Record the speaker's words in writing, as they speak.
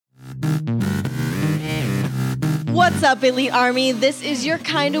What's up, Elite Army? This is your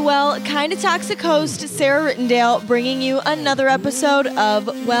kinda well, kinda toxic host, Sarah Rittendale, bringing you another episode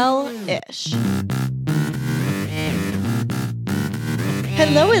of Well-ish.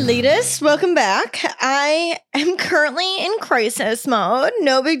 Hello, elitists. Welcome back. I am currently in crisis mode.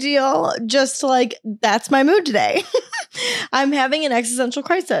 No big deal. Just like, that's my mood today. I'm having an existential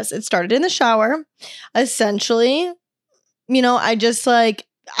crisis. It started in the shower. Essentially, I just I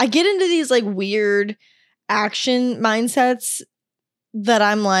get into these weird action mindsets that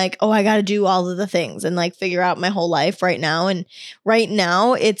I'm like, oh, I got to do all of the things and figure out my whole life right now. And right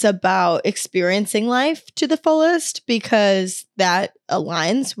now it's about experiencing life to the fullest because that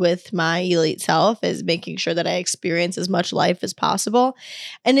aligns with my elite self, is making sure that I experience as much life as possible.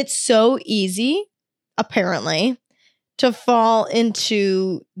 And it's so easy, apparently, to fall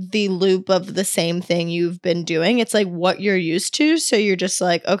into the loop of the same thing you've been doing. It's like what you're used to. So you're just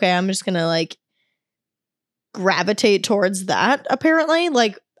like, okay, I'm just going to gravitate towards that, apparently.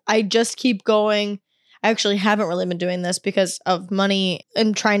 I just keep going. I actually haven't really been doing this because of money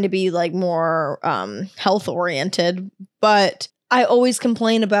and trying to be more health oriented, but I always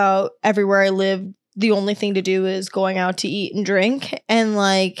complain about everywhere I live, the only thing to do is going out to eat and drink. And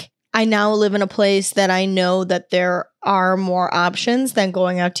I now live in a place that I know that there are more options than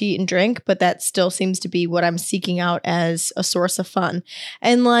going out to eat and drink, but that still seems to be what I'm seeking out as a source of fun.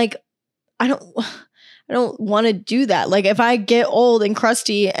 And I don't want to do that. If I get old and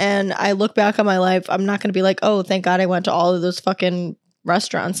crusty and I look back on my life, I'm not going to be like, oh, thank God I went to all of those fucking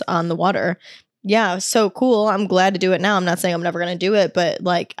restaurants on the water. Yeah, so cool. I'm glad to do it now. I'm not saying I'm never going to do it, but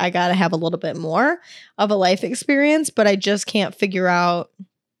I got to have a little bit more of a life experience, but I just can't figure out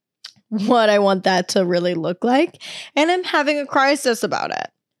what I want that to really look like. And I'm having a crisis about it.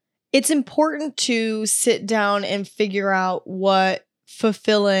 It's important to sit down and figure out what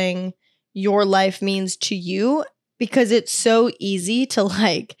fulfilling your life means to you, because it's so easy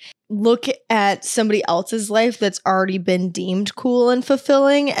to look at somebody else's life that's already been deemed cool and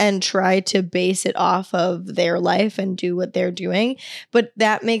fulfilling and try to base it off of their life and do what they're doing. But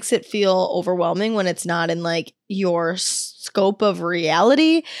that makes it feel overwhelming when it's not in your scope of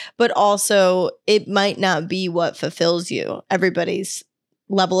reality, but also it might not be what fulfills you. Everybody's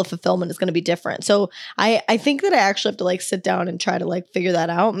level of fulfillment is going to be different. So I think that I actually have to sit down and try to figure that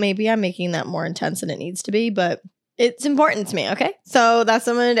out. Maybe I'm making that more intense than it needs to be, but it's important to me. Okay. So that's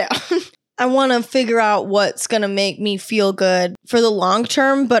what I'm going to do. I want to figure out what's going to make me feel good for the long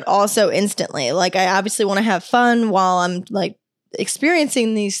term, but also instantly. I obviously want to have fun while I'm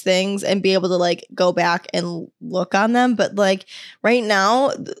experiencing these things and be able to go back and look on them. But right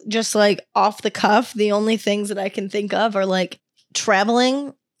now, just off the cuff, the only things that I can think of are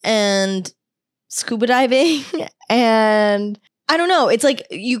traveling and scuba diving. And I don't know. It's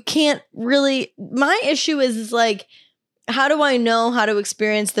you can't really, my issue is how do I know how to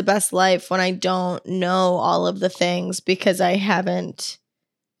experience the best life when I don't know all of the things because I haven't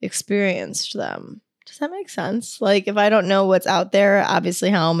experienced them? Does that make sense? If I don't know what's out there, obviously,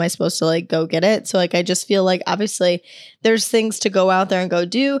 how am I supposed to go get it? So I just feel obviously there's things to go out there and go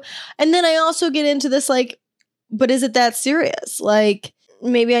do. And then I also get into this but is it that serious?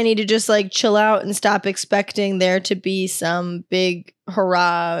 Maybe I need to just chill out and stop expecting there to be some big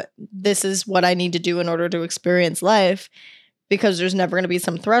hurrah. This is what I need to do in order to experience life, because there's never going to be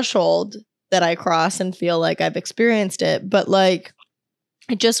some threshold that I cross and feel I've experienced it. But I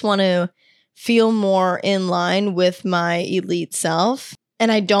just want to feel more in line with my elite self.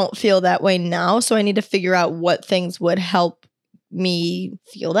 And I don't feel that way now. So I need to figure out what things would help me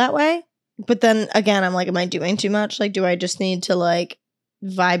feel that way. But then again, I'm am I doing too much? Do I just need to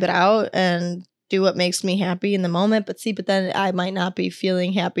vibe it out and do what makes me happy in the moment? But then I might not be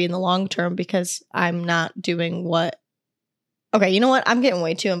feeling happy in the long term because I'm not doing what. Okay, you know what? I'm getting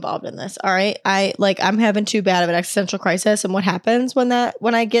way too involved in this. All right. I'm having too bad of an existential crisis. And what happens when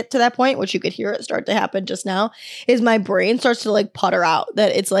I get to that point, which you could hear it start to happen just now, is my brain starts to putter out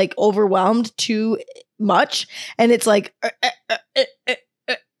that it's overwhelmed too much. And it's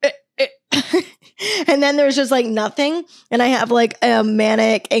and then there's just nothing, and I have a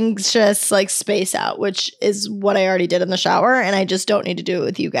manic, anxious space out, which is what I already did in the shower, and I just don't need to do it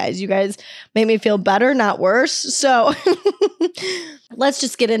with you guys. You guys made me feel better, not worse. So let's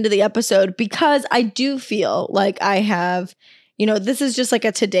just get into the episode, because I do feel I have, this is just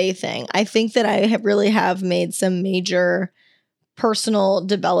a today thing. I think that I really have made some major personal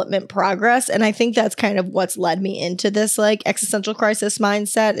development progress, and I think that's kind of what's led me into this existential crisis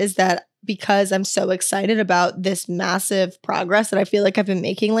mindset, is that because I'm so excited about this massive progress that I feel like I've been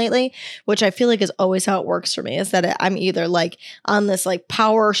making lately, which I feel like is always how it works for me, is that I'm either like on this like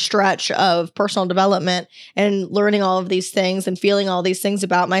power stretch of personal development and learning all of these things and feeling all these things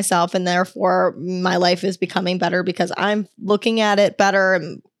about myself. And therefore my life is becoming better because I'm looking at it better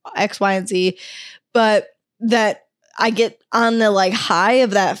and X, Y, and Z. But that I get on the like high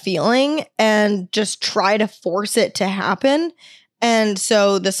of that feeling and just try to force it to happen. And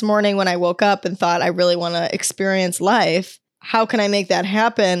so this morning when I woke up and thought I really want to experience life, how can I make that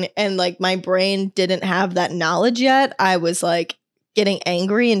happen? And like my brain didn't have that knowledge yet. I was like getting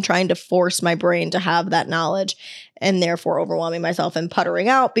angry and trying to force my brain to have that knowledge and therefore overwhelming myself and puttering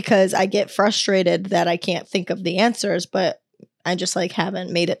out because I get frustrated that I can't think of the answers, but I just like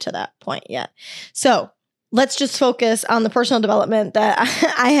haven't made it to that point yet. So let's just focus on the personal development that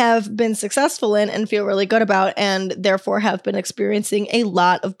I have been successful in and feel really good about, and therefore have been experiencing a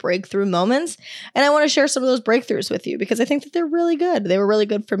lot of breakthrough moments. And I want to share some of those breakthroughs with you because I think that they're really good. They were really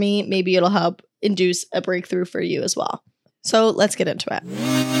good for me. Maybe it'll help induce a breakthrough for you as well. So let's get into it.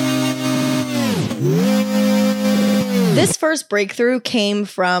 This first breakthrough came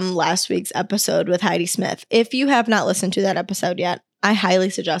from last week's episode with Heidi Smith. If you have not listened to that episode yet, I highly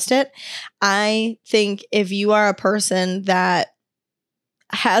suggest it. I think if you are a person that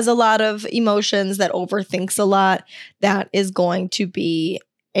has a lot of emotions, that overthinks a lot, that is going to be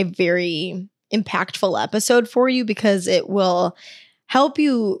a very impactful episode for you because it will help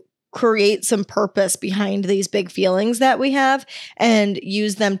you create some purpose behind these big feelings that we have and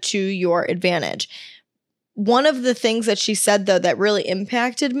use them to your advantage. One of the things that she said, though, that really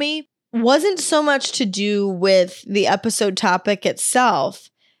impacted me wasn't so much to do with the episode topic itself,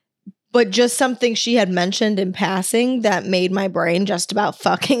 but just something she had mentioned in passing that made my brain just about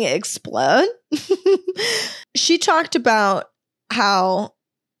fucking explode. She talked about how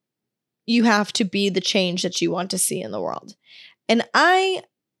you have to be the change that you want to see in the world. And I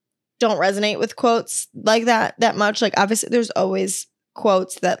don't resonate with quotes like that much. Like, obviously, there's always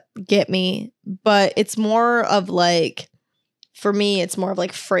quotes that get me, but it's more of like, for me, it's more of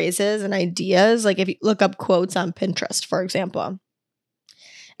like phrases and ideas. Like if you look up quotes on Pinterest, for example,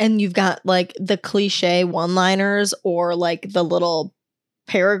 and you've got like the cliche one-liners or like the little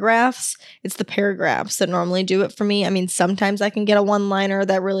paragraphs, it's the paragraphs that normally do it for me. I mean, sometimes I can get a one-liner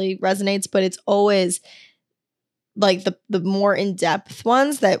that really resonates, but it's always like the more in-depth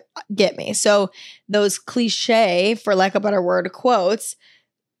ones that get me. So those cliche, for lack of a better word, quotes,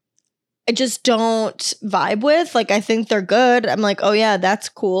 I just don't vibe with. Like, I think they're good. I'm like, oh yeah, that's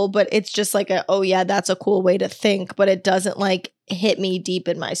cool. But it's just like oh yeah, that's a cool way to think. But it doesn't like hit me deep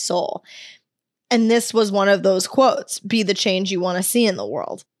in my soul. And this was one of those quotes: be the change you want to see in the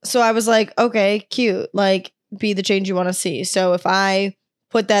world. So I was like, okay, cute. Like, be the change you want to see. So if I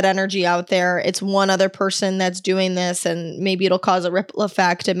put that energy out there, it's one other person that's doing this, and maybe it'll cause a ripple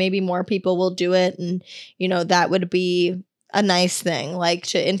effect and maybe more people will do it. And, you know, that would be a nice thing, like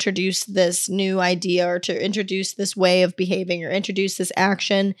to introduce this new idea or to introduce this way of behaving or introduce this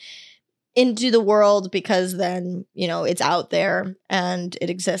action into the world, because then, you know, it's out there and it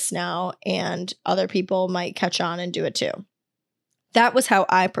exists now and other people might catch on and do it too. That was how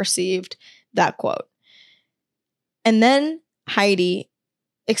I perceived that quote. And then Heidi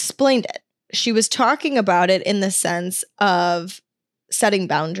explained it. She was talking about it in the sense of setting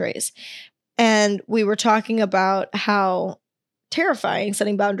boundaries. And we were talking about how terrifying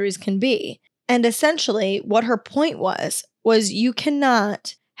setting boundaries can be. And essentially what her point was you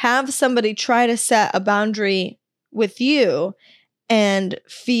cannot have somebody try to set a boundary with you and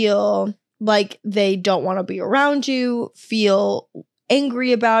feel like they don't want to be around you, feel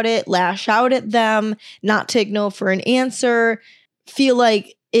angry about it, lash out at them, not take no for an answer, feel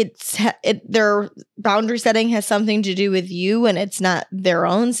like their boundary setting has something to do with you and it's not their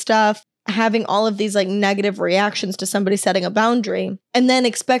own stuff. Having all of these like negative reactions to somebody setting a boundary, and then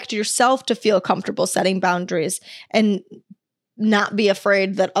expect yourself to feel comfortable setting boundaries and not be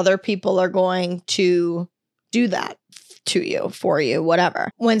afraid that other people are going to do that to you, for you, whatever.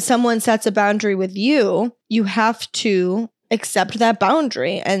 When someone sets a boundary with you, you have to accept that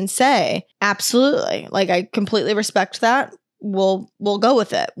boundary and say, absolutely, like, I completely respect that. We'll go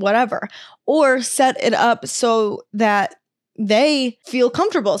with it, whatever. Or set it up so that they feel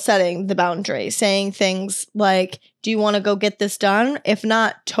comfortable setting the boundary, saying things like, do you want to go get this done? If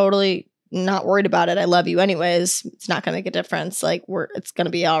not, totally not worried about it. I love you anyways. It's not going to make a difference. Like, it's going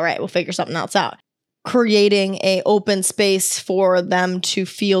to be all right. We'll figure something else out. Creating a open space for them to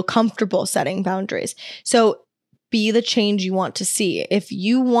feel comfortable setting boundaries. So be the change you want to see. If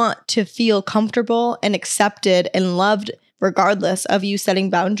you want to feel comfortable and accepted and loved regardless of you setting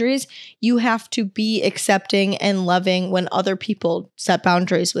boundaries, you have to be accepting and loving when other people set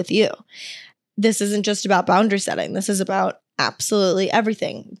boundaries with you. This isn't just about boundary setting. This is about absolutely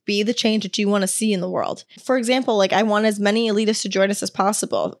everything. Be the change that you want to see in the world. For example, like I want as many elitists to join us as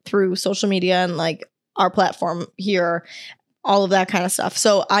possible through social media and like our platform here, all of that kind of stuff.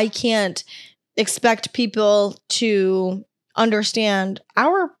 So I can't expect people to understand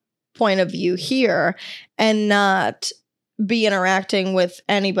our point of view here and not be interacting with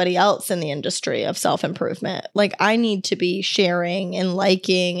anybody else in the industry of self-improvement. Like I need to be sharing and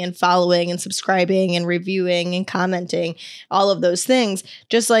liking and following and subscribing and reviewing and commenting, all of those things,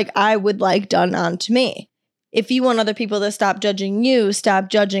 just like I would like done onto me. If you want other people to stop judging you, stop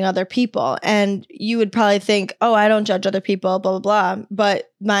judging other people. And you would probably think, oh, I don't judge other people, blah, blah, blah.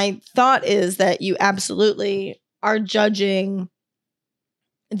 But my thought is that you absolutely are judging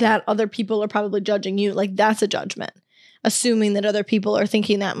that other people are probably judging you. Like that's a judgment. Assuming that other people are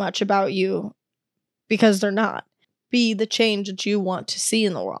thinking that much about you because they're not. Be the change that you want to see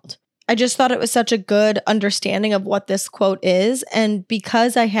in the world. I just thought it was such a good understanding of what this quote is. And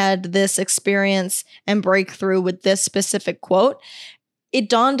because I had this experience and breakthrough with this specific quote, it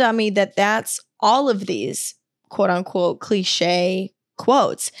dawned on me that that's all of these quote unquote cliche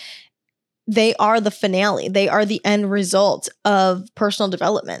quotes. They are the finale. They are the end result of personal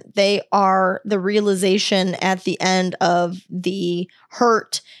development. They are the realization at the end of the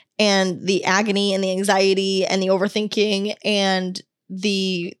hurt and the agony and the anxiety and the overthinking and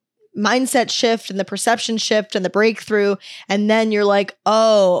the mindset shift and the perception shift and the breakthrough. And then you're like,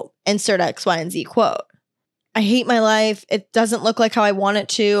 oh, insert X, Y, and Z quote. I hate my life. It doesn't look like how I want it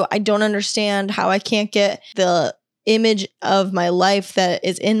to. I don't understand how I can't get the image of my life that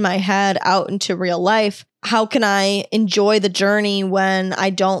is in my head out into real life. How can I enjoy the journey when I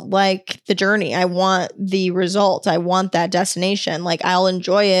don't like the journey? I want the result. I want that destination. Like I'll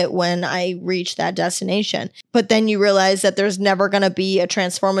enjoy it when I reach that destination. But then you realize that there's never going to be a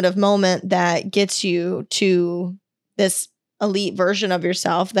transformative moment that gets you to this elite version of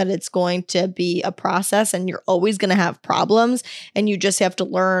yourself, that it's going to be a process and you're always going to have problems. And you just have to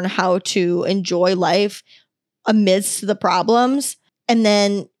learn how to enjoy life amidst the problems. And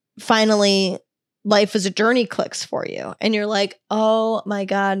then finally, life as a journey clicks for you. And you're like, oh my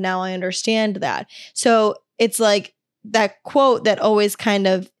God, now I understand that. So it's like that quote that always kind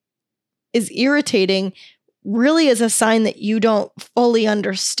of is irritating really is a sign that you don't fully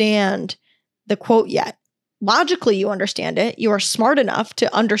understand the quote yet. Logically, you understand it. You are smart enough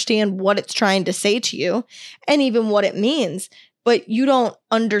to understand what it's trying to say to you and even what it means, but you don't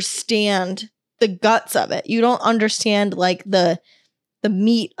understand the guts of it. You don't understand like the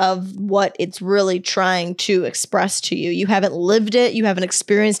meat of what it's really trying to express to you. You haven't lived it, you haven't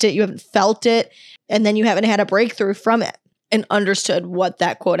experienced it, you haven't felt it, and then you haven't had a breakthrough from it and understood what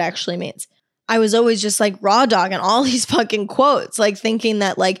that quote actually means. I was always just like raw dogging all these fucking quotes, like thinking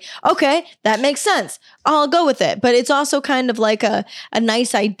that like, okay, that makes sense. I'll go with it. But it's also kind of like a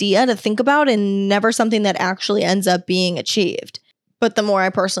nice idea to think about and never something that actually ends up being achieved. But the more I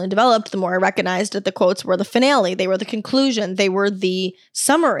personally developed, the more I recognized that the quotes were the finale. They were the conclusion. They were the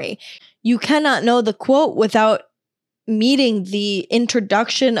summary. You cannot know the quote without meeting the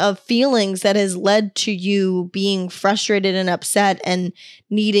introduction of feelings that has led to you being frustrated and upset and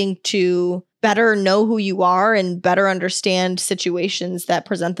needing to better know who you are and better understand situations that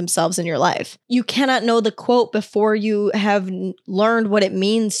present themselves in your life. You cannot know the quote before you have learned what it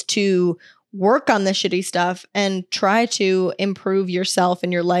means to work on the shitty stuff and try to improve yourself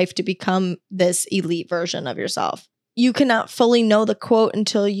and your life to become this elite version of yourself. You cannot fully know the quote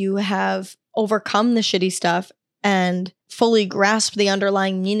until you have overcome the shitty stuff and fully grasp the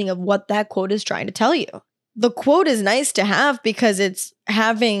underlying meaning of what that quote is trying to tell you. The quote is nice to have because it's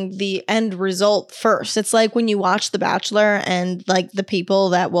having the end result first. It's like when you watch The Bachelor and like the people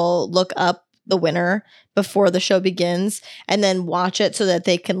that will look up the winner before the show begins and then watch it so that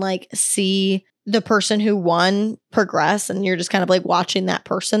they can like see the person who won progress, and you're just kind of like watching that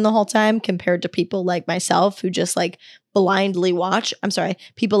person the whole time, compared to people like myself who just like blindly watch. I'm sorry,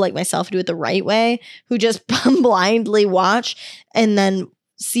 people like myself who do it the right way, who just blindly watch and then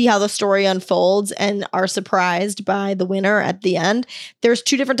see how the story unfolds and are surprised by the winner at the end. There's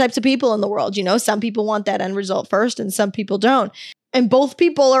two different types of people in the world. You know, some people want that end result first and some people don't. And both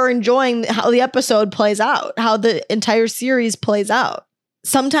people are enjoying how the episode plays out, how the entire series plays out.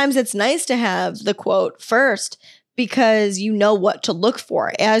 Sometimes it's nice to have the quote first because you know what to look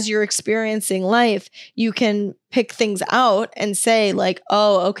for. As you're experiencing life, you can pick things out and say like,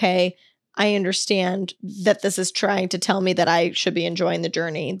 oh, okay, I understand that this is trying to tell me that I should be enjoying the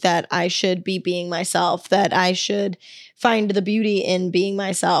journey, that I should be being myself, that I should find the beauty in being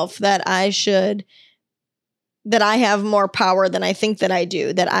myself, that I have more power than I think that I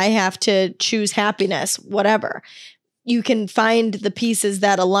do, that I have to choose happiness, whatever. You can find the pieces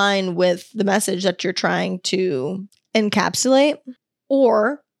that align with the message that you're trying to encapsulate,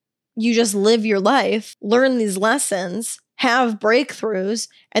 or you just live your life, learn these lessons, have breakthroughs,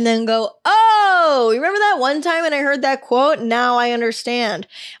 and then go, oh, you remember that one time when I heard that quote? Now I understand.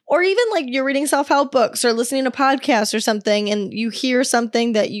 Or even like you're reading self-help books or listening to podcasts or something, and you hear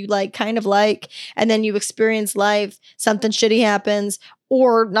something that you like, kind of like, and then you experience life, something shitty happens,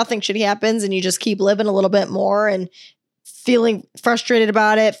 or nothing shitty happens, and you just keep living a little bit more and feeling frustrated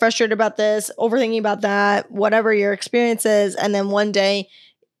about it, frustrated about this, overthinking about that, whatever your experience is. And then one day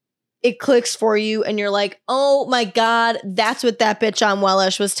it clicks for you and you're like, oh my God, that's what that bitch on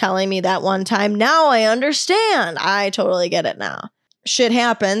Wellish was telling me that one time. Now I understand. I totally get it now. Shit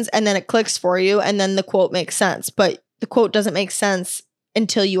happens and then it clicks for you and then the quote makes sense. But the quote doesn't make sense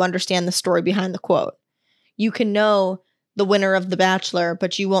until you understand the story behind the quote. You can know the winner of The Bachelor,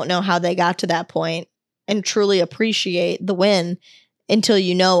 but you won't know how they got to that point and truly appreciate the win until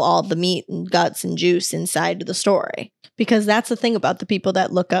you know all the meat and guts and juice inside the story. Because that's the thing about the people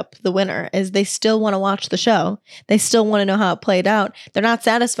that look up the winner is they still want to watch the show. They still want to know how it played out. They're not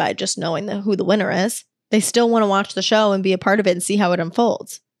satisfied just knowing who the winner is. They still want to watch the show and be a part of it and see how it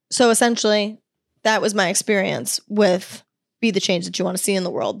unfolds. So essentially, that was my experience with Be the Change That You Want to See in the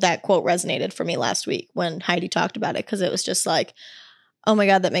World. That quote resonated for me last week when Heidi talked about it, because it was just like, oh my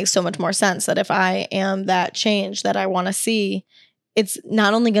God, that makes so much more sense, that if I am that change that I want to see, it's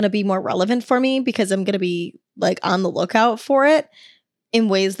not only going to be more relevant for me because I'm going to be like on the lookout for it in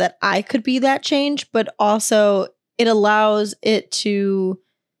ways that I could be that change, but also it allows it to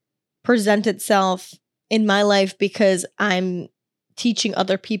present itself in my life because I'm teaching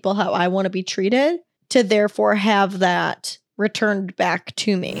other people how I want to be treated, to therefore have that returned back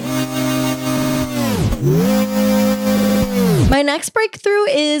to me. My next breakthrough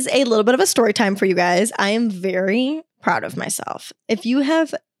is a little bit of a story time for you guys. I am very proud of myself. If you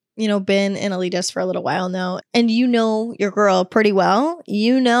have, been an elitist for a little while now, and you know your girl pretty well,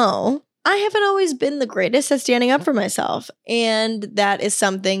 I haven't always been the greatest at standing up for myself. And that is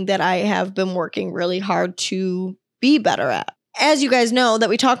something that I have been working really hard to be better at. As you guys know that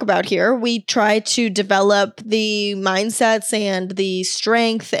we talk about here, we try to develop the mindsets and the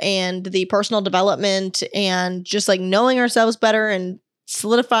strength and the personal development and just like knowing ourselves better and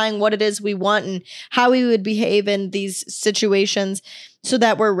solidifying what it is we want and how we would behave in these situations so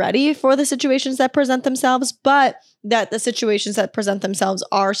that we're ready for the situations that present themselves, but that the situations that present themselves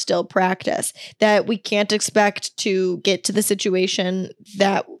are still practice, that we can't expect to get to the situation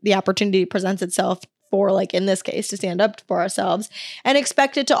that the opportunity presents itself for, like in this case, to stand up for ourselves and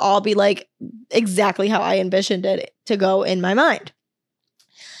expect it to all be like exactly how I envisioned it to go in my mind.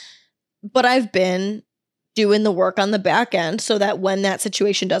 But I've been doing the work on the back end so that when that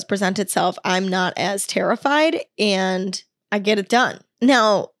situation does present itself, I'm not as terrified and I get it done.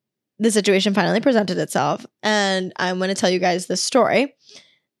 Now, the situation finally presented itself, and I'm going to tell you guys this story.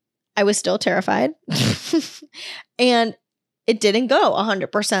 I was still terrified, and it didn't go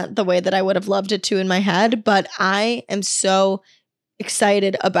 100% the way that I would have loved it to in my head, but I am so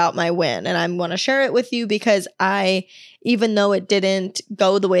excited about my win, and I'm going to share it with you because even though it didn't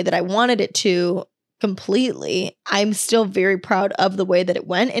go the way that I wanted it to completely, I'm still very proud of the way that it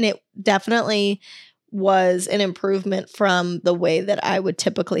went, and it definitely was an improvement from the way that I would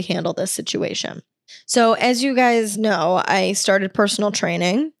typically handle this situation. So as you guys know, I started personal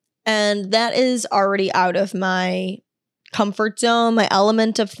training, and that is already out of my comfort zone, my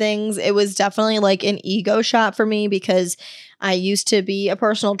element of things. It was definitely like an ego shot for me because I used to be a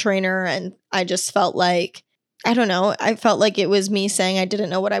personal trainer and I just felt like, I don't know, I felt like it was me saying I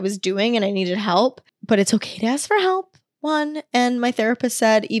didn't know what I was doing and I needed help, but it's okay to ask for help. One, and my therapist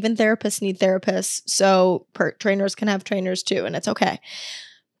said even therapists need therapists, so trainers can have trainers too, and it's okay.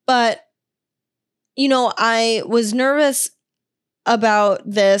 But, I was nervous about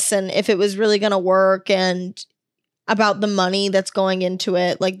this and if it was really going to work and about the money that's going into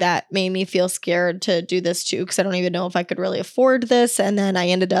it. Like that made me feel scared to do this too, because I don't even know if I could really afford this. And then I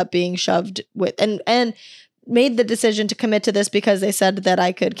ended up being shoved with and made the decision to commit to this because they said that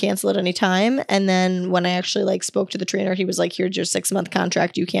I could cancel at any time. And then when I actually spoke to the trainer, he was like, here's your 6-month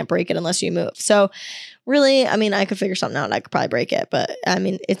contract. You can't break it unless you move. So really, I could figure something out and I could probably break it, but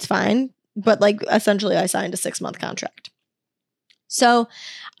it's fine. But essentially I signed a 6-month contract. So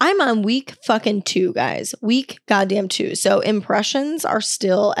I'm on week fucking 2, guys. Week goddamn 2. So impressions are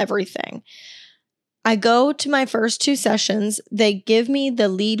still everything. I go to my first 2 sessions. They give me the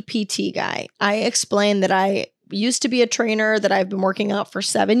lead PT guy. I explain that I used to be a trainer, that I've been working out for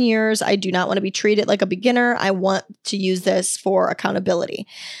 7 years. I do not want to be treated like a beginner. I want to use this for accountability.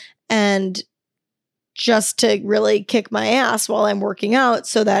 And just to really kick my ass while I'm working out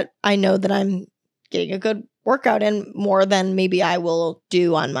so that I know that I'm getting a good workout in more than maybe I will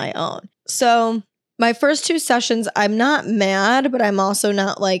do on my own. So my first 2 sessions, I'm not mad, but I'm also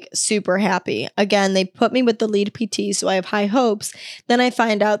not like super happy. Again, they put me with the lead PT, so I have high hopes. Then I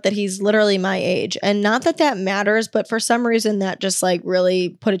find out that he's literally my age. And not that that matters, but for some reason that just like really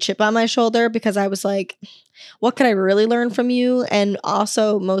put a chip on my shoulder because I was like, what could I really learn from you? And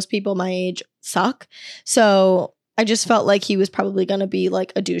also most people my age suck. So I just felt like he was probably going to be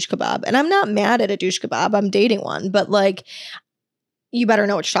like a douche kebab. And I'm not mad at a douche kebab. I'm dating one, but like, you better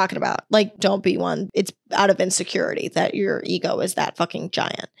know what you're talking about. Like, don't be one. It's out of insecurity that your ego is that fucking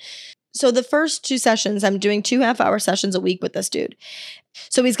giant. So the first 2 sessions, I'm doing 2 half-hour sessions a week with this dude.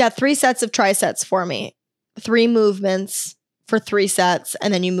 So he's got 3 sets of trisets for me, 3 movements for 3 sets.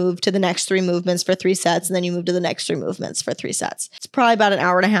 And then you move to the next 3 movements for 3 sets. And then you move to the next 3 movements for 3 sets. It's probably about an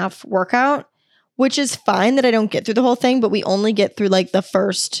hour and a half workout, which is fine that I don't get through the whole thing, but we only get through like the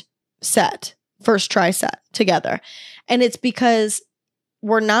first tricep together. And it's because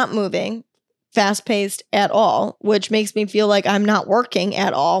we're not moving fast-paced at all, which makes me feel like I'm not working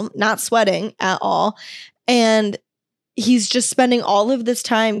at all, not sweating at all. And he's just spending all of this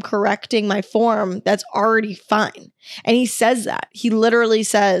time correcting my form that's already fine. And he says that. He literally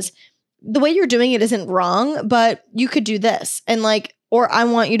says, the way you're doing it isn't wrong, but you could do this. And like, or I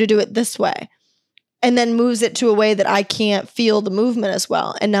want you to do it this way. And then moves it to a way that I can't feel the movement as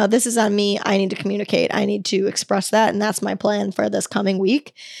well. And now this is on me. I need to communicate. I need to express that. And that's my plan for this coming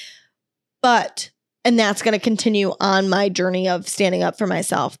week. And that's going to continue on my journey of standing up for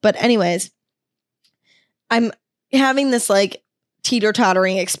myself. But anyways, I'm having this like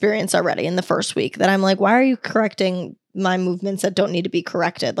teeter-tottering experience already in the first week that I'm like, why are you correcting my movements that don't need to be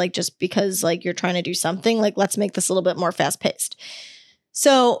corrected? Like, just because like you're trying to do something, like, let's make this a little bit more fast-paced.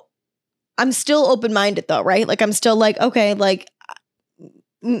 So I'm still open-minded though, right? Like I'm still like, okay, like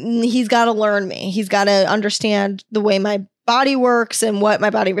he's got to learn me. He's got to understand the way my body works and what my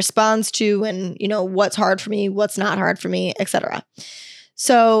body responds to and, you know, what's hard for me, what's not hard for me, etc.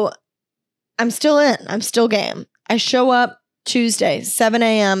 So I'm still in. I'm still game. I show up Tuesday, 7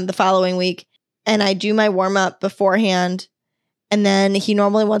 a.m. the following week, and I do my warm-up beforehand. And then he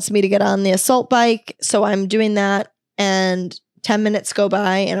normally wants me to get on the assault bike. So I'm doing that, and 10 minutes go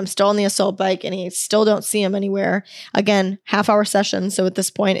by and I'm still on the assault bike and I still don't see him anywhere. Again, half-hour session. So at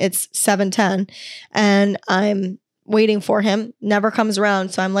this point it's 7:10 and I'm waiting for him, never comes around.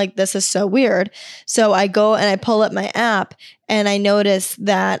 So I'm like, this is so weird. So I go and I pull up my app and I notice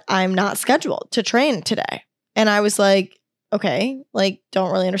that I'm not scheduled to train today. And I was like, okay, like,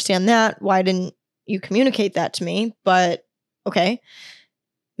 don't really understand that. Why didn't you communicate that to me? But okay,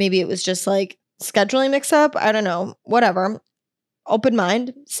 maybe it was just like scheduling mix up. I don't know, whatever. Open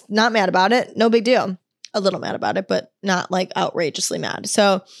mind, not mad about it. No big deal. A little mad about it, but not like outrageously mad.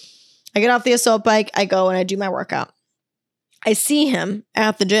 So I get off the assault bike. I go and I do my workout. I see him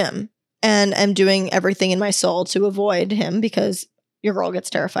at the gym and I'm doing everything in my soul to avoid him because your girl gets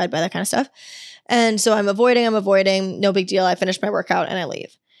terrified by that kind of stuff. And so I'm avoiding. No big deal. I finish my workout and I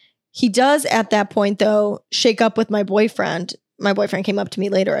leave. He does at that point, though, shake up with my boyfriend. My boyfriend came up to me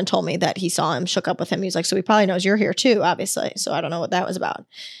later and told me that he saw him, shook up with him. He's like, so he probably knows you're here too, obviously. So I don't know what that was about.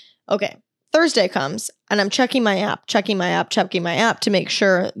 Okay. Thursday comes and I'm checking my app to make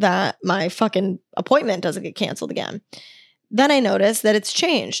sure that my fucking appointment doesn't get canceled again. Then I notice that it's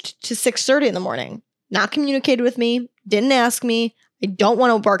changed to 6:30 in the morning. Not communicated with me, didn't ask me. I don't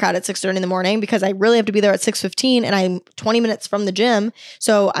want to work out at 6:30 in the morning because I really have to be there at 6:15 and I'm 20 minutes from the gym.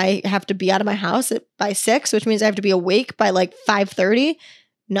 So I have to be out of my house by 6, which means I have to be awake by like 5:30.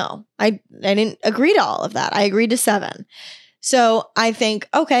 No, I didn't agree to all of that. I agreed to 7. So I think,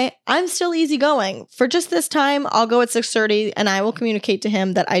 okay, I'm still easygoing. For just this time, I'll go at 6:30 and I will communicate to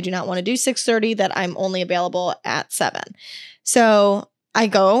him that I do not want to do 6:30, that I'm only available at 7. So I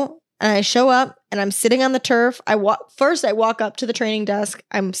go and I show up and I'm sitting on the turf. I walk up to the training desk.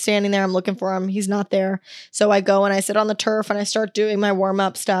 I'm standing there. I'm looking for him. He's not there. So I go and I sit on the turf and I start doing my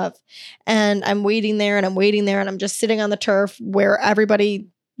warm-up stuff. And I'm waiting there and I'm just sitting on the turf where everybody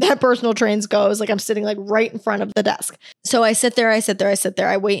that personal trains goes. Like I'm sitting like right in front of the desk. So I sit there.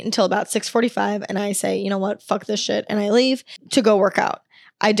 I wait until about 6:45 and I say, you know what, fuck this shit. And I leave to go work out.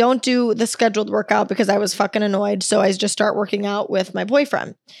 I don't do the scheduled workout because I was fucking annoyed. So I just start working out with my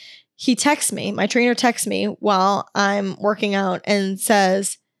boyfriend. He texts me, my trainer texts me while I'm working out and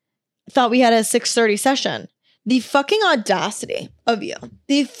says, thought we had a 6:30 session. The fucking audacity of you,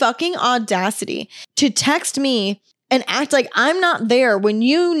 the fucking audacity to text me and act like I'm not there when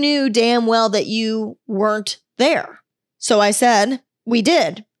you knew damn well that you weren't there. So I said, we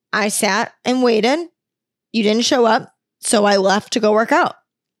did. I sat and waited. You didn't show up. So I left to go work out.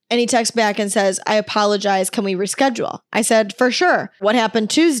 And he texts back and says, I apologize. Can we reschedule? I said, for sure. What happened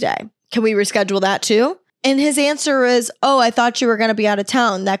Tuesday? Can we reschedule that too? And his answer is, oh, I thought you were going to be out of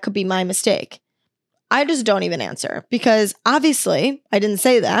town. That could be my mistake. I just don't even answer because obviously I didn't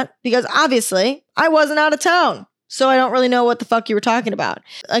say that because obviously I wasn't out of town. So I don't really know what the fuck you were talking about.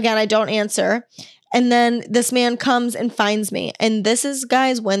 Again, I don't answer. And then this man comes and finds me. And this is,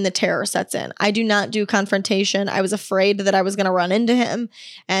 guys, when the terror sets in. I do not do confrontation. I was afraid that I was going to run into him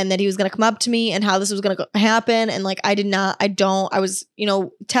and that he was going to come up to me and how this was going to happen. And like, I was,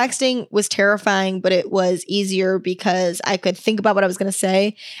 texting was terrifying, but it was easier because I could think about what I was going to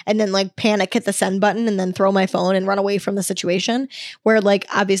say and then like panic, hit the send button and then throw my phone and run away from the situation where like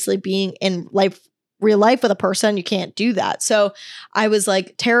obviously being in real life with a person, you can't do that. So I was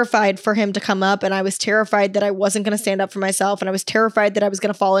like terrified for him to come up and I was terrified that I wasn't going to stand up for myself. And I was terrified that I was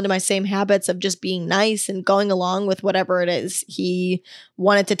going to fall into my same habits of just being nice and going along with whatever it is he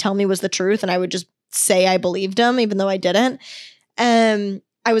wanted to tell me was the truth. And I would just say I believed him, even though I didn't.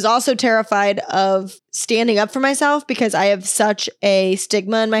 I was also terrified of standing up for myself because I have such a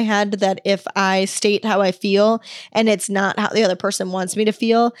stigma in my head that if I state how I feel and it's not how the other person wants me to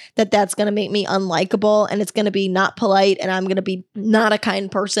feel, that's going to make me unlikable and it's going to be not polite and I'm going to be not a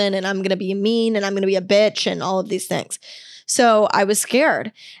kind person and I'm going to be mean and I'm going to be a bitch and all of these things. So I was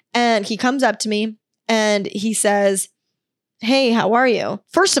scared. And he comes up to me and he says, hey, how are you?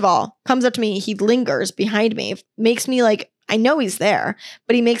 First of all, comes up to me, he lingers behind me, makes me like, I know he's there,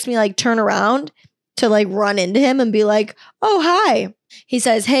 but he makes me like turn around to like run into him and be like, oh, hi. He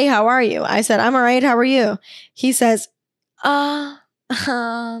says, hey, how are you? I said, I'm all right. How are you? He says, nah.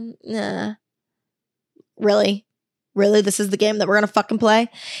 Really? Really? This is the game that we're going to fucking play?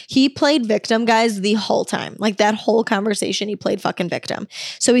 He played victim, guys, the whole time. Like that whole conversation, he played fucking victim.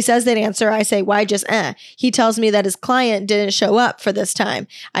 So he says that answer. I say, why just He tells me that his client didn't show up for this time.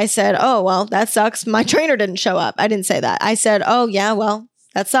 I said, oh, well, that sucks. My trainer didn't show up. I didn't say that. I said, oh, yeah, well,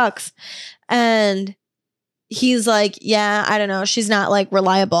 that sucks. And he's like, yeah, I don't know. She's not like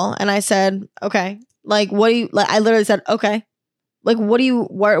reliable. And I said, okay. Like, I literally said, okay. Like, what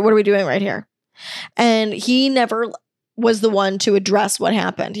are we doing right here? And he never was the one to address what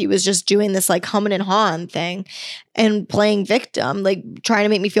happened. He was just doing this like humming and hawing thing and playing victim, like trying to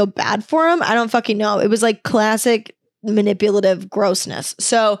make me feel bad for him. I don't fucking know. It was like classic manipulative grossness.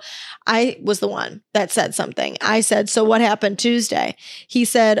 So I was the one that said something. I said, so what happened Tuesday? He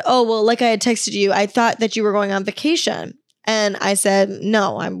said, oh, well, like I had texted you, I thought that you were going on vacation. And I said,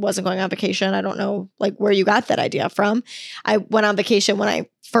 no, I wasn't going on vacation. I don't know like where you got that idea from. I went on vacation when I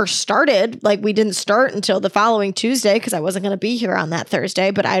first started. Like we didn't start until the following Tuesday because I wasn't going to be here on that Thursday.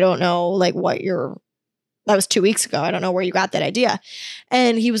 But I don't know like that was 2 weeks ago. I don't know where you got that idea.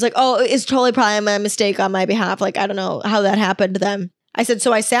 And he was like, oh, it's totally probably a mistake on my behalf. Like, I don't know how that happened then. I said,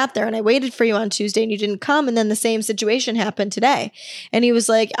 so I sat there and I waited for you on Tuesday and you didn't come. And then the same situation happened today. And he was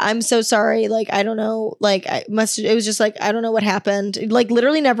like, I'm so sorry. Like, I don't know. Like, it was just like, I don't know what happened. Like,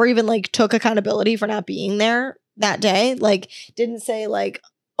 literally never even like took accountability for not being there that day. Like, didn't say like,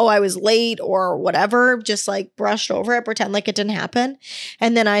 oh, I was late or whatever. Just like brushed over it, pretend like it didn't happen.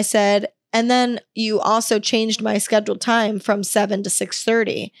 And then I said, and then you also changed my scheduled time from 7 to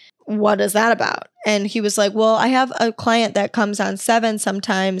 6:30. What is that about? And he was like, well, I have a client that comes on 7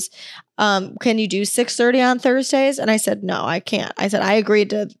 sometimes. Can you do 6:30 on Thursdays? And I said, no, I can't. I said, I agreed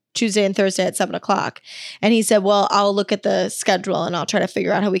to Tuesday and Thursday at 7:00. And he said, well, I'll look at the schedule and I'll try to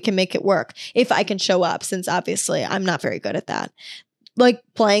figure out how we can make it work if I can show up, since obviously I'm not very good at that. Like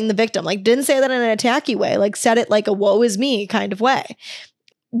playing the victim, like didn't say that in an attacky way, like said it like a woe is me kind of way.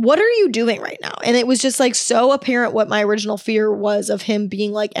 What are you doing right now? And it was just like so apparent what my original fear was of him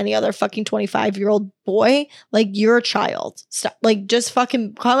being like any other fucking 25-year-old boy. Like, you're a child. Stop. Like, just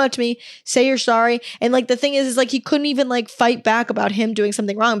fucking come up to me, say you're sorry. And like the thing is like he couldn't even like fight back about him doing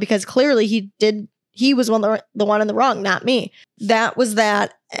something wrong because clearly he was the one in the wrong, not me. That was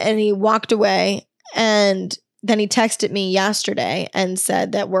that. And he walked away and then he texted me yesterday and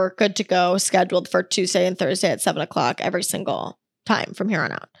said that we're good to go, scheduled for Tuesday and Thursday at 7:00 every single time from here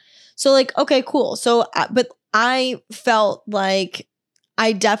on out. So like, okay, cool. So, but I felt like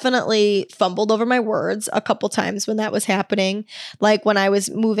I definitely fumbled over my words a couple times when that was happening. Like when I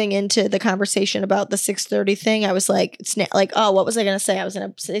was moving into the conversation about the 6:30 thing, I was like, oh, what was I going to say? I was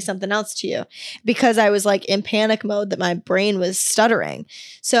going to say something else to you because I was like in panic mode that my brain was stuttering.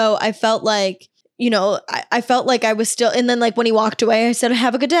 So I felt like, I felt like I was still, and then like when he walked away, I said,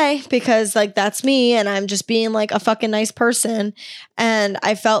 have a good day, because like that's me. And I'm just being like a fucking nice person. And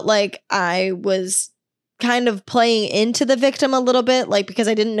I felt like I was kind of playing into the victim a little bit, like because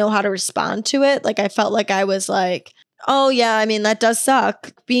I didn't know how to respond to it. Like I felt like I was like, oh yeah, I mean, that does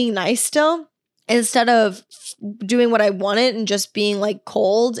suck, being nice still, instead of doing what I wanted and just being like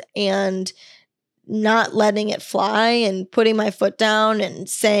cold and not letting it fly and putting my foot down and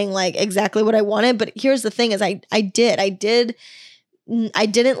saying like exactly what I wanted. But here's the thing is I didn't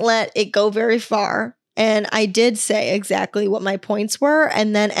let it go very far. And I did say exactly what my points were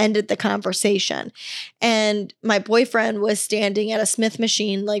and then ended the conversation. And my boyfriend was standing at a Smith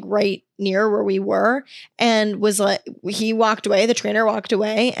machine, like right near where we were, and was like, he walked away, the trainer walked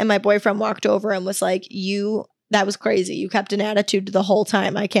away, and my boyfriend walked over and was like, that was crazy. You kept an attitude the whole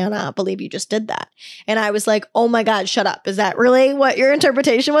time. I cannot believe you just did that. And I was like, oh my God, shut up. Is that really what your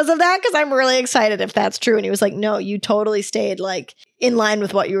interpretation was of that? Because I'm really excited if that's true. And he was like, no, you totally stayed like in line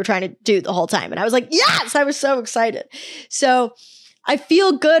with what you were trying to do the whole time. And I was like, yes, I was so excited. So I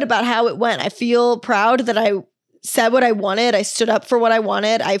feel good about how it went. I feel proud that I said what I wanted. I stood up for what I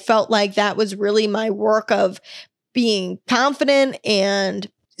wanted. I felt like that was really my work of being confident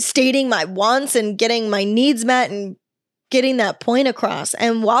and stating my wants and getting my needs met and getting that point across.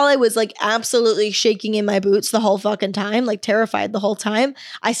 And while I was like absolutely shaking in my boots the whole fucking time, like terrified the whole time,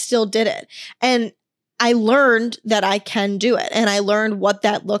 I still did it. And I learned that I can do it. And I learned what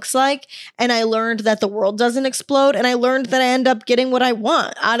that looks like. And I learned that the world doesn't explode. And I learned that I end up getting what I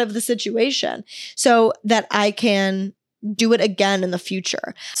want out of the situation so that I can do it again in the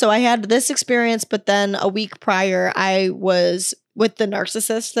future. So I had this experience, but then a week prior, I was with the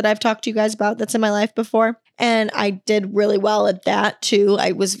narcissist that I've talked to you guys about that's in my life before. And I did really well at that too.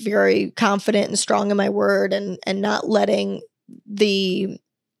 I was very confident and strong in my word and not letting the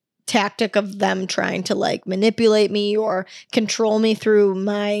tactic of them trying to like manipulate me or control me through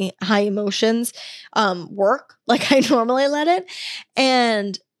my high emotions work like I normally let it.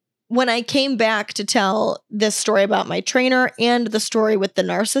 And when I came back to tell this story about my trainer and the story with the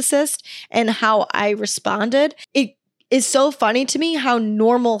narcissist and how I responded, it is so funny to me how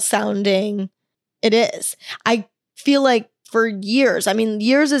normal sounding it is. I feel like for years, I mean,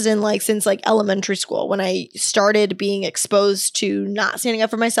 years as in like since like elementary school, when I started being exposed to not standing up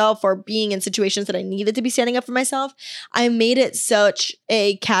for myself or being in situations that I needed to be standing up for myself, I made it such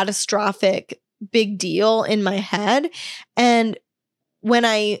a catastrophic big deal in my head. And when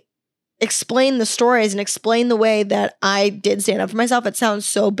I explain the stories and explain the way that I did stand up for myself, it sounds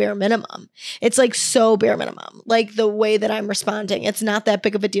so bare minimum. It's like so bare minimum, like the way that I'm responding. It's not that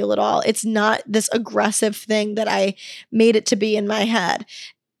big of a deal at all. It's not this aggressive thing that I made it to be in my head.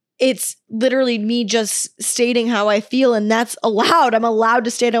 It's literally me just stating how I feel, and that's allowed. I'm allowed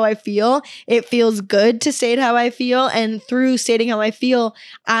to state how I feel. It feels good to state how I feel. And through stating how I feel,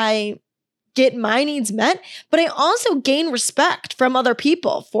 I get my needs met, but I also gain respect from other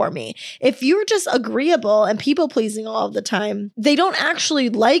people for me. If you're just agreeable and people pleasing all of the time, they don't actually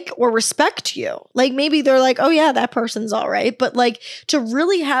like or respect you. Like maybe they're like, oh yeah, that person's all right. But like to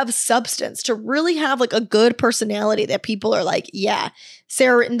really have substance, to really have like a good personality that people are like, yeah,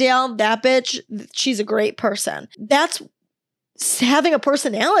 Sarah Rittendale, that bitch, she's a great person. That's having a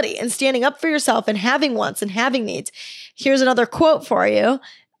personality and standing up for yourself and having wants and having needs. Here's another quote for you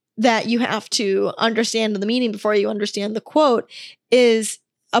that you have to understand the meaning before you understand the quote is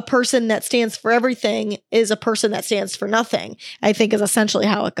a person that stands for everything is a person that stands for nothing, I think is essentially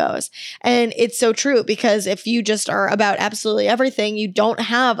how it goes. And it's so true because if you just are about absolutely everything, you don't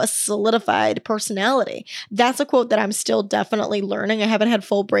have a solidified personality. That's a quote that I'm still definitely learning. I haven't had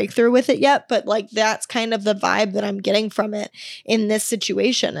full breakthrough with it yet, but like that's kind of the vibe that I'm getting from it in this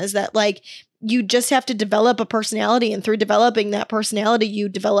situation is that like you just have to develop a personality, and through developing that personality, you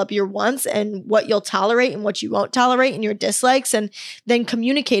develop your wants and what you'll tolerate and what you won't tolerate and your dislikes, and then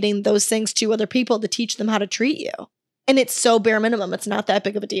communicating those things to other people to teach them how to treat you. And it's so bare minimum. It's not that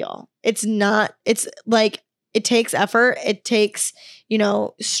big of a deal. It's like, it takes effort. It takes,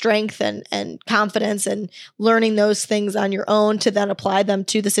 strength and confidence and learning those things on your own to then apply them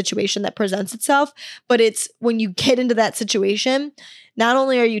to the situation that presents itself. But it's when you get into that situation, not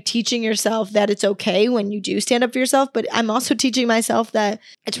only are you teaching yourself that it's okay when you do stand up for yourself, but I'm also teaching myself that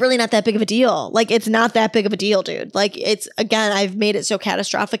it's really not that big of a deal. Like, it's not that big of a deal, dude. Like, it's, again, I've made it so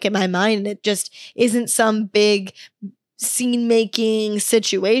catastrophic in my mind, and it just isn't some big scene making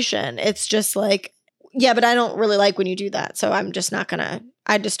situation. It's just like, yeah, but I don't really like when you do that. So I'm just not gonna,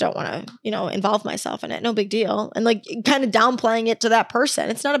 I just don't want to, involve myself in it. No big deal. And like kind of downplaying it to that person.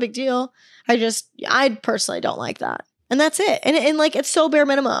 It's not a big deal. I personally don't like that. And that's it. And like, it's so bare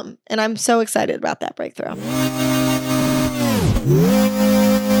minimum. And I'm so excited about that breakthrough.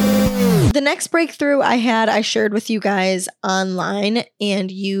 The next breakthrough I shared with you guys online,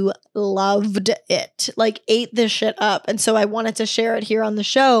 and you loved it. Like, ate this shit up. And so I wanted to share it here on the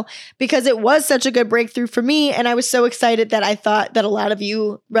show because it was such a good breakthrough for me. And I was so excited that I thought that a lot of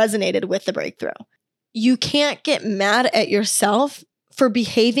you resonated with the breakthrough. You can't get mad at yourself for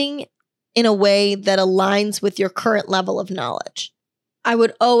behaving in a way that aligns with your current level of knowledge. I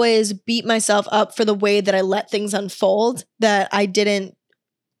would always beat myself up for the way that I let things unfold, that I didn't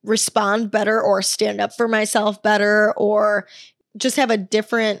respond better or stand up for myself better or just have a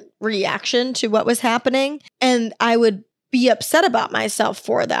different reaction to what was happening. And I would be upset about myself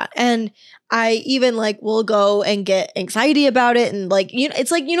for that. And I even will go and get anxiety about it. And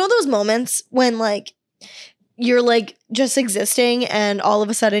it's those moments when you're just existing and all of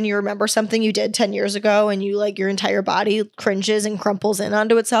a sudden you remember something you did 10 years ago and you your entire body cringes and crumples in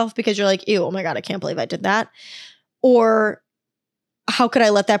onto itself because you're like, ew, oh my God, I can't believe I did that. Or how could I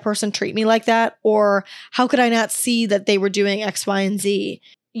let that person treat me like that? Or how could I not see that they were doing X, Y, and Z?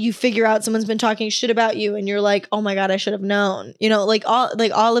 You figure out someone's been talking shit about you and you're like, oh my God, I should have known.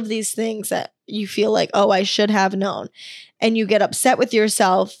 All of these things that you feel like, oh, I should have known. And you get upset with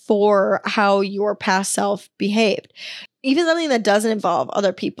yourself for how your past self behaved. Even something that doesn't involve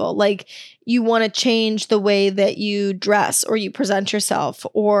other people, like you want to change the way that you dress or you present yourself,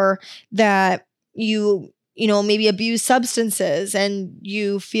 or that you maybe abuse substances and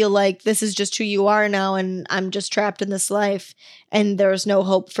you feel like this is just who you are now and I'm just trapped in this life and there's no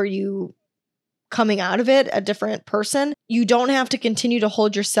hope for you coming out of it a different person. You don't have to continue to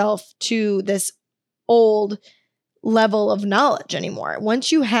hold yourself to this old level of knowledge anymore.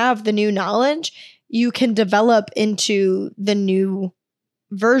 Once you have the new knowledge, you can develop into the new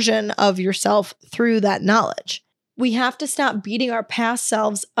version of yourself through that knowledge. We have to stop beating our past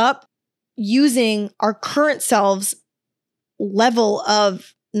selves up using our current selves level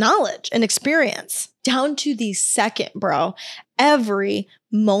of knowledge and experience down to the second, bro. Every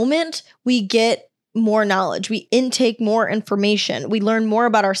moment we get more knowledge, we intake more information, we learn more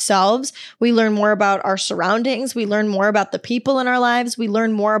about ourselves, we learn more about our surroundings, we learn more about the people in our lives, we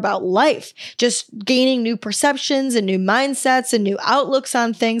learn more about life, just gaining new perceptions and new mindsets and new outlooks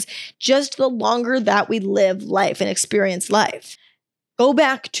on things, just the longer that we live life and experience life. Go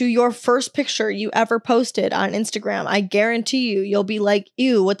back to your first picture you ever posted on Instagram. I guarantee you'll be like,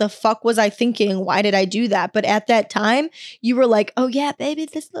 ew, what the fuck was I thinking? Why did I do that? But at that time, you were like, oh yeah, baby,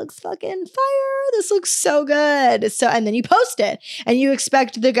 this looks fucking fire. This looks so good. And then you post it and you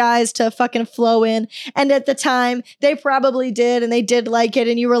expect the guys to fucking flow in. And at the time, they probably did and they did like it.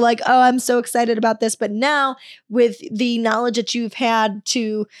 And you were like, oh, I'm so excited about this. But now with the knowledge that you've had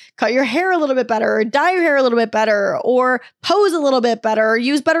to cut your hair a little bit better or dye your hair a little bit better or pose a little bit better or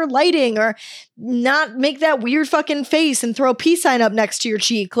use better lighting or not make that weird fucking face and throw a peace sign up next to your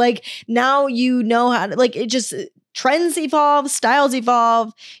cheek. Now you know how to, it just, trends evolve, styles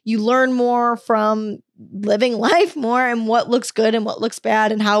evolve. You learn more from living life more and what looks good and what looks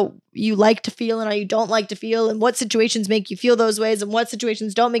bad and how you like to feel and how you don't like to feel and what situations make you feel those ways and what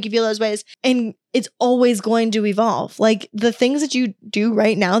situations don't make you feel those ways. And it's always going to evolve. The things that you do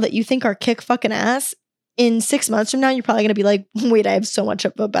right now that you think are kick fucking ass, in 6 months from now, you're probably going to be like, wait, I have so much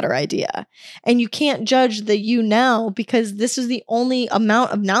of a better idea. And you can't judge the you now because this is the only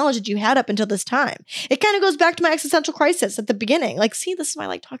amount of knowledge that you had up until this time. It kind of goes back to my existential crisis at the beginning. See, this is why I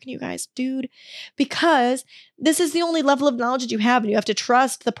like talking to you guys, dude, because this is the only level of knowledge that you have. And you have to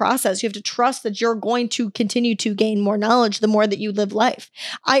trust the process. You have to trust that you're going to continue to gain more knowledge the more that you live life.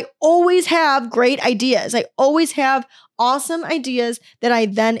 I always have great ideas. I always have awesome ideas that I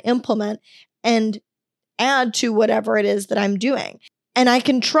then implement and add to whatever it is that I'm doing. And I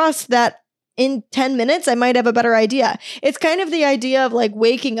can trust that in 10 minutes, I might have a better idea. It's kind of the idea of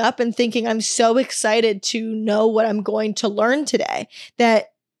waking up and thinking, I'm so excited to know what I'm going to learn today,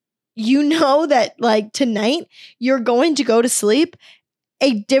 that that tonight you're going to go to sleep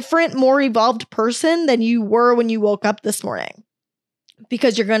a different, more evolved person than you were when you woke up this morning.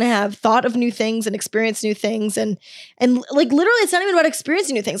 Because you're going to have thought of new things and experience new things. And literally, it's not even about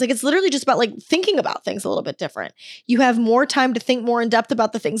experiencing new things. It's literally just about thinking about things a little bit different. You have more time to think more in depth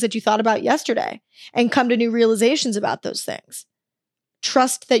about the things that you thought about yesterday and come to new realizations about those things.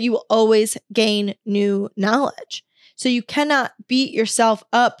 Trust that you will always gain new knowledge. So you cannot beat yourself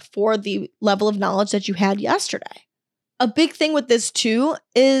up for the level of knowledge that you had yesterday. a big thing with this too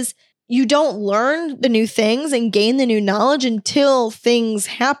is you don't learn the new things and gain the new knowledge until things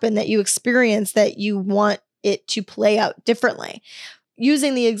happen that you experience that you want it to play out differently.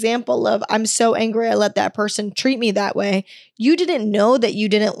 Using the example of, I'm so angry I let that person treat me that way. You didn't know that you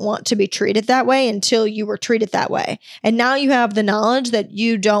didn't want to be treated that way until you were treated that way. And now you have the knowledge that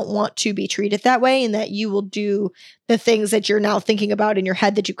you don't want to be treated that way and that you will do the things that you're now thinking about in your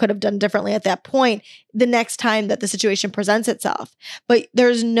head that you could have done differently at that point the next time that the situation presents itself. But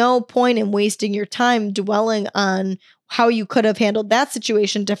there's no point in wasting your time dwelling on how you could have handled that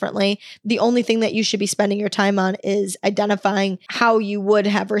situation differently. The only thing that you should be spending your time on is identifying how you would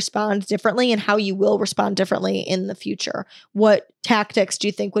have responded differently and how you will respond differently in the future. What tactics do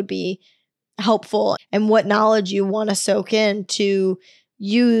you think would be helpful and what knowledge you want to soak in to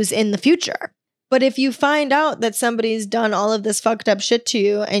use in the future? But if you find out that somebody's done all of this fucked up shit to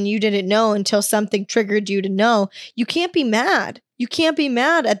you and you didn't know until something triggered you to know, you can't be mad. You can't be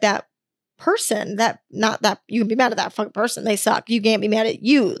mad at that person. You can be mad at that fucking person. They suck. You can't be mad at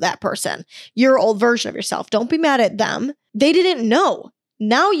you, that person, your old version of yourself. Don't be mad at them. They didn't know.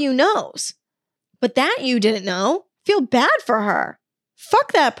 Now you knows. But that you didn't know, feel bad for her.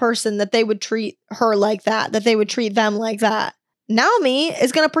 Fuck that person that they would treat her like that they would treat them like that. Now me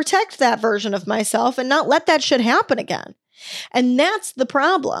is going to protect that version of myself and not let that shit happen again. And that's the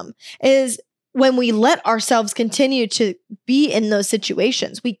problem, is when we let ourselves continue to be in those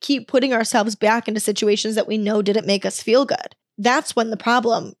situations, we keep putting ourselves back into situations that we know didn't make us feel good. That's when the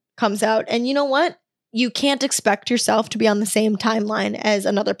problem comes out. And you know what? You can't expect yourself to be on the same timeline as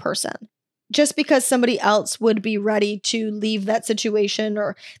another person. Just because somebody else would be ready to leave that situation,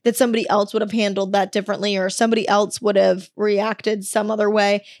 or that somebody else would have handled that differently, or somebody else would have reacted some other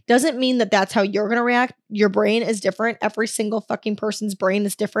way, doesn't mean that that's how you're going to react. Your brain is different. Every single fucking person's brain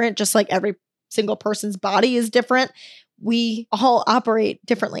is different, just like every single person's body is different. We all operate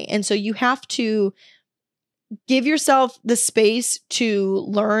differently. And so you have to give yourself the space to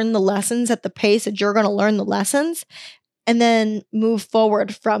learn the lessons at the pace that you're going to learn the lessons, and then move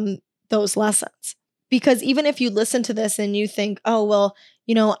forward from those lessons. Because even if you listen to this and you think, oh, well,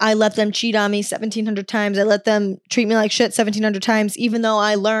 I let them cheat on me 1,700 times. I let them treat me like shit 1,700 times. Even though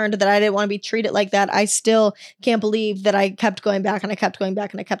I learned that I didn't want to be treated like that, I still can't believe that I kept going back and I kept going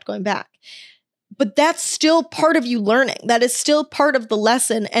back and I kept going back. But that's still part of you learning. That is still part of the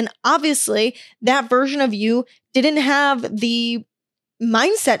lesson. And obviously, that version of you didn't have the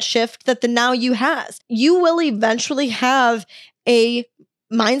mindset shift that the now you has. You will eventually have a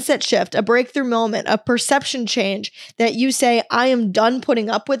mindset shift, a breakthrough moment, a perception change that you say, I am done putting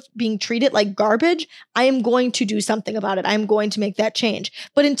up with being treated like garbage. I am going to do something about it. I'm going to make that change.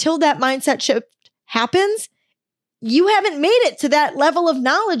 But until that mindset shift happens, you haven't made it to that level of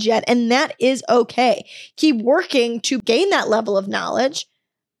knowledge yet. And that is okay. Keep working to gain that level of knowledge,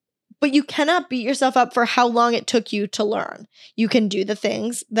 but you cannot beat yourself up for how long it took you to learn. You can do the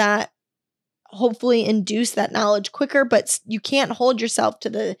things that hopefully induce that knowledge quicker, but you can't hold yourself to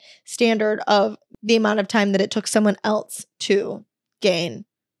the standard of the amount of time that it took someone else to gain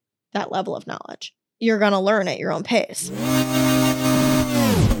that level of knowledge. You're going to learn at your own pace.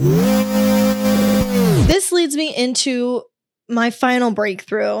 This leads me into my final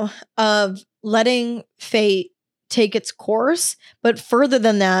breakthrough of letting fate take its course, but further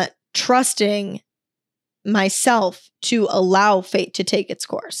than that, trusting myself to allow fate to take its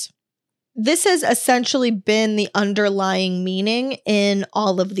course. This has essentially been the underlying meaning in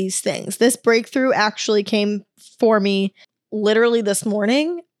all of these things. This breakthrough actually came for me literally this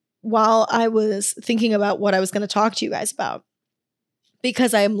morning while I was thinking about what I was going to talk to you guys about.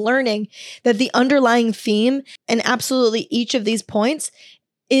 Because I am learning that the underlying theme in absolutely each of these points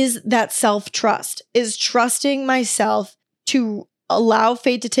is that self-trust, is trusting myself to allow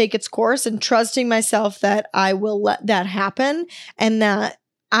fate to take its course and trusting myself that I will let that happen and that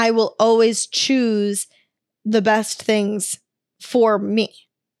I will always choose the best things for me.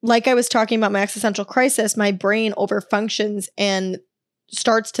 Like I was talking about my existential crisis, my brain overfunctions and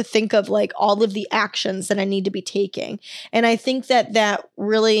starts to think of like all of the actions that I need to be taking. And I think that that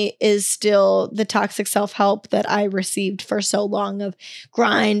really is still the toxic self-help that I received for so long of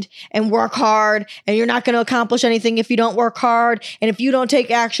grind and work hard. And you're not going to accomplish anything if you don't work hard. And if you don't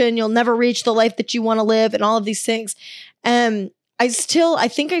take action, you'll never reach the life that you want to live and all of these things. I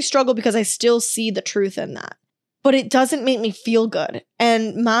think I struggle because I still see the truth in that, but it doesn't make me feel good.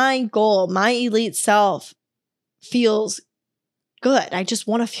 And my goal, my elite self feels good. I just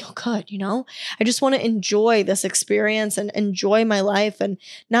want to feel good, I just want to enjoy this experience and enjoy my life and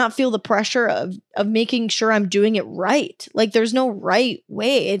not feel the pressure of making sure I'm doing it right. Like there's no right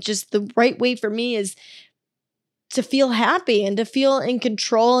way. It's just the right way for me is to feel happy and to feel in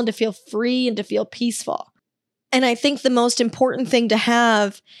control and to feel free and to feel peaceful. And I think the most important thing to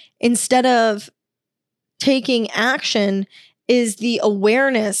have instead of taking action is the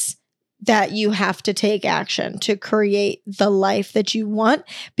awareness that you have to take action to create the life that you want.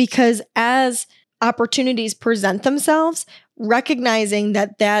 Because as opportunities present themselves, recognizing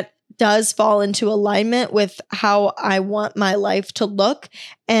that that does fall into alignment with how I want my life to look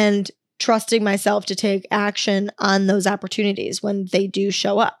and trusting myself to take action on those opportunities when they do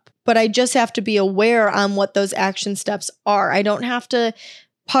show up. But I just have to be aware on what those action steps are. I don't have to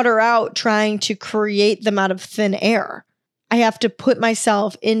putter out trying to create them out of thin air. I have to put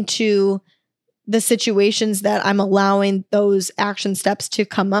myself into the situations that I'm allowing those action steps to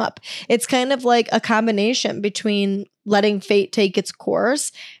come up. It's kind of like a combination between letting fate take its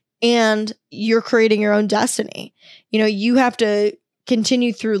course and you're creating your own destiny. You have to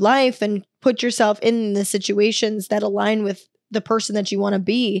continue through life and put yourself in the situations that align with the person that you want to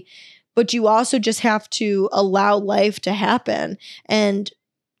be. But you also just have to allow life to happen and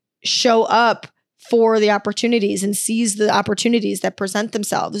show up for the opportunities and seize the opportunities that present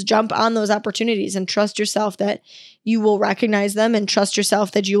themselves. Jump on those opportunities and trust yourself that you will recognize them, and trust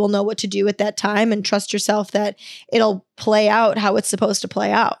yourself that you will know what to do at that time, and trust yourself that it'll play out how it's supposed to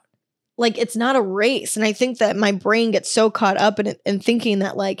play out. Like, it's not a race. And I think that my brain gets so caught up in thinking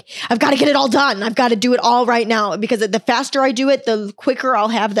that, like, I've got to get it all done. I've got to do it all right now, because the faster I do it, the quicker I'll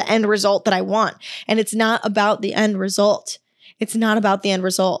have the end result that I want. And it's not about the end result. It's not about the end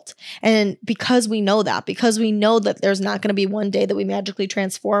result. And because we know that there's not going to be one day that we magically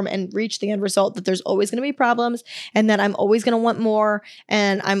transform and reach the end result, that there's always going to be problems, and that I'm always going to want more,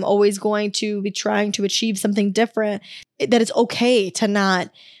 and I'm always going to be trying to achieve something different, that it's okay to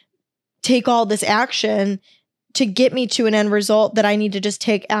not take all this action to get me to an end result, that I need to just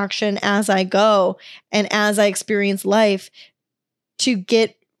take action as I go and as I experience life to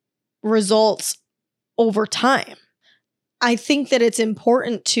get results over time. I think that it's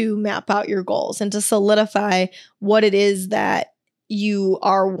important to map out your goals and to solidify what it is that you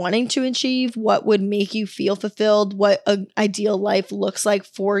are wanting to achieve, what would make you feel fulfilled, what an ideal life looks like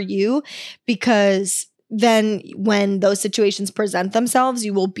for you, because then when those situations present themselves,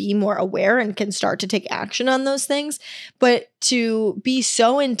 you will be more aware and can start to take action on those things. But to be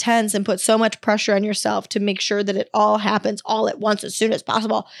so intense and put so much pressure on yourself to make sure that it all happens all at once as soon as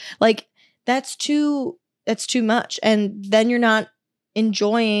possible, like, that's too much. And then you're not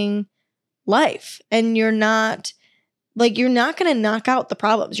enjoying life, and you're not going to knock out the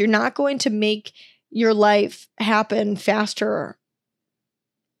problems. You're not going to make your life happen faster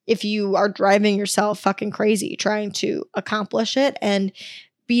if you are driving yourself fucking crazy trying to accomplish it and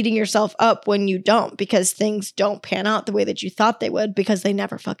beating yourself up when you don't, because things don't pan out the way that you thought they would, because they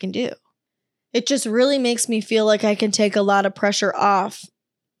never fucking do. It just really makes me feel like I can take a lot of pressure off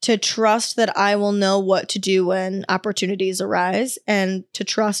to trust that I will know what to do when opportunities arise, and to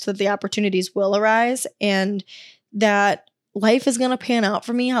trust that the opportunities will arise, and that life is going to pan out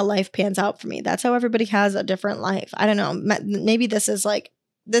for me how life pans out for me. That's how everybody has a different life. I don't know. Maybe this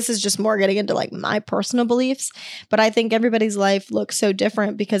is just more getting into like my personal beliefs, but I think everybody's life looks so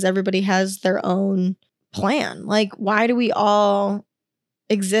different because everybody has their own plan. Like, why do we all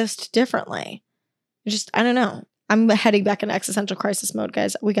exist differently? I don't know. I'm heading back into existential crisis mode,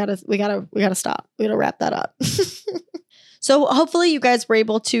 guys. We gotta stop. We gotta wrap that up. So hopefully you guys were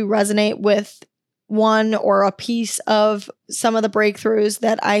able to resonate with one or a piece of some of the breakthroughs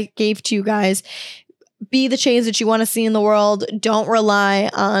that I gave to you guys. Be the change that you want to see in the world. Don't rely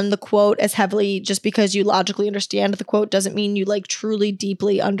on the quote as heavily. Just because you logically understand the quote doesn't mean you like truly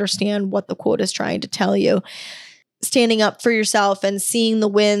deeply understand what the quote is trying to tell you. Standing up for yourself and seeing the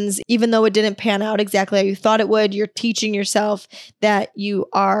wins, even though it didn't pan out exactly how you thought it would, you're teaching yourself that you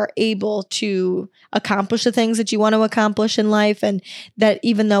are able to accomplish the things that you want to accomplish in life, and that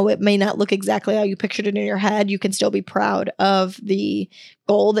even though it may not look exactly how you pictured it in your head, you can still be proud of the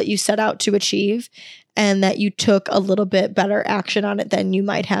goal that you set out to achieve, and that you took a little bit better action on it than you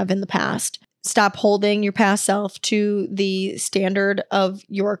might have in the past. Stop holding your past self to the standard of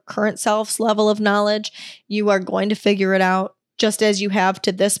your current self's level of knowledge. You are going to figure it out, just as you have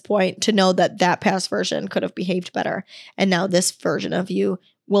to this point, to know that that past version could have behaved better. And now this version of you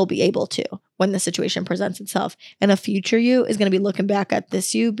will be able to when the situation presents itself. And a future you is going to be looking back at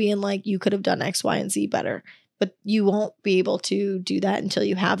this you being like, you could have done X, Y, and Z better. But you won't be able to do that until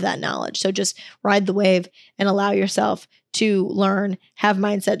you have that knowledge. So just ride the wave and allow yourself to learn, have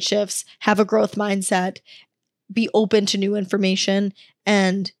mindset shifts, have a growth mindset, be open to new information,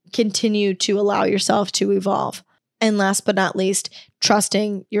 and continue to allow yourself to evolve. And last but not least,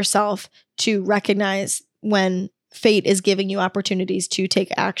 trusting yourself to recognize when fate is giving you opportunities to take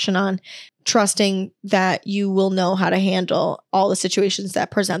action on, trusting that you will know how to handle all the situations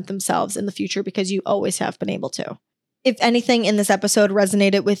that present themselves in the future because you always have been able to. If anything in this episode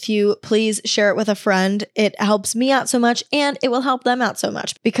resonated with you, please share it with a friend. It helps me out so much and it will help them out so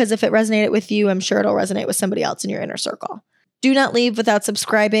much because if it resonated with you, I'm sure it'll resonate with somebody else in your inner circle. Do not leave without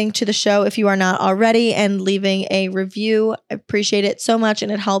subscribing to the show if you are not already and leaving a review. I appreciate it so much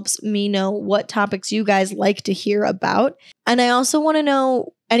and it helps me know what topics you guys like to hear about. And I also want to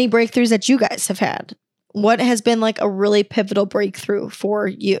know any breakthroughs that you guys have had. What has been like a really pivotal breakthrough for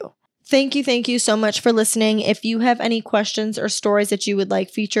you? Thank you so much for listening. If you have any questions or stories that you would like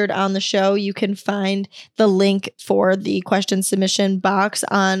featured on the show, you can find the link for the question submission box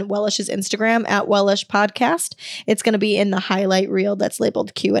on Wellish's Instagram at Wellish Podcast. It's going to be in the highlight reel that's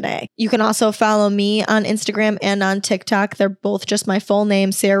labeled Q&A. You can also follow me on Instagram and on TikTok. They're both just my full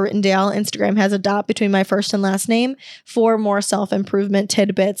name, Sarah Rittendale. Instagram has a dot between my first and last name for more self-improvement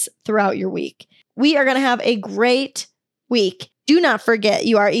tidbits throughout your week. We are going to have a great week. Do not forget,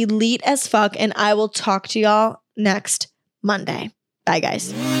 you are elite as fuck, and I will talk to y'all next Monday. Bye,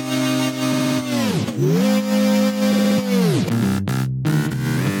 guys.